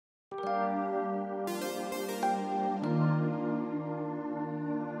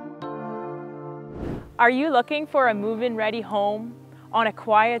Are you looking for a move-in ready home on a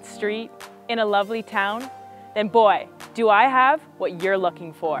quiet street in a lovely town? Then boy, do I have what you're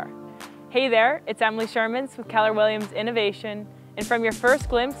looking for. Hey there, it's Emily Shermans with Keller Williams Innovation, and from your first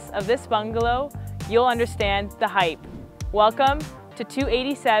glimpse of this bungalow, you'll understand the hype. Welcome to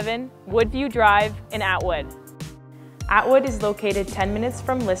 287 Woodview Drive in Atwood. Atwood is located 10 minutes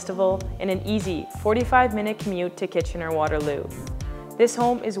from Listowel and an easy 45-minute commute to Kitchener-Waterloo. This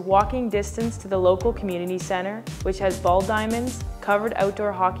home is walking distance to the local community center, which has ball diamonds, covered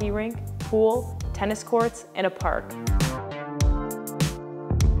outdoor hockey rink, pool, tennis courts, and a park.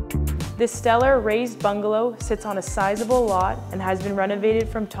 This stellar raised bungalow sits on a sizable lot and has been renovated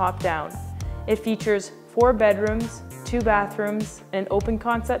from top down. It features 4 bedrooms, 2 bathrooms, and an open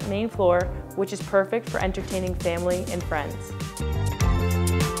concept main floor, which is perfect for entertaining family and friends.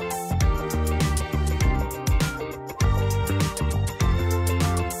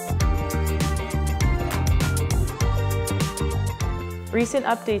 Recent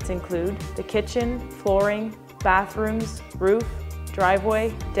updates include the kitchen, flooring, bathrooms, roof,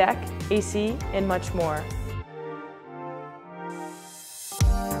 driveway, deck, AC, and much more.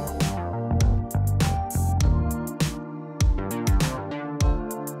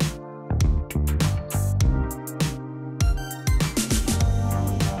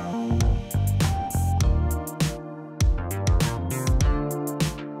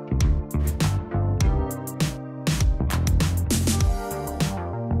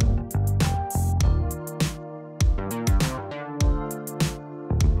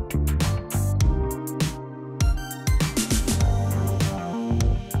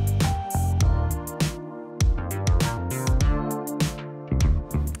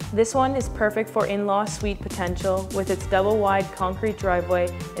 This one is perfect for in-law suite potential with its double-wide concrete driveway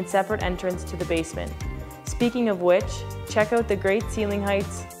and separate entrance to the basement. Speaking of which, check out the great ceiling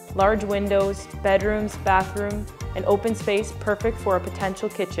heights, large windows, bedrooms, bathroom, and open space perfect for a potential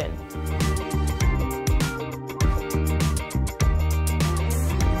kitchen.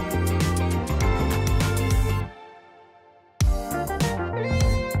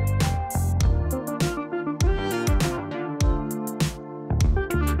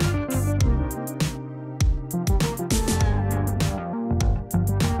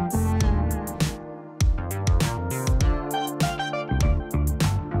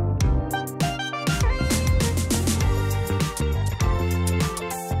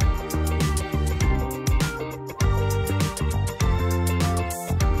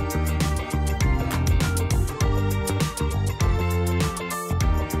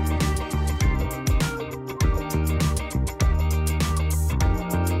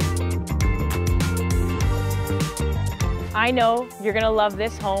 I know you're gonna love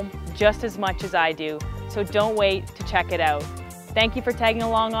this home just as much as I do, so don't wait to check it out. Thank you for tagging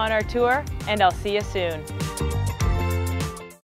along on our tour, and I'll see you soon.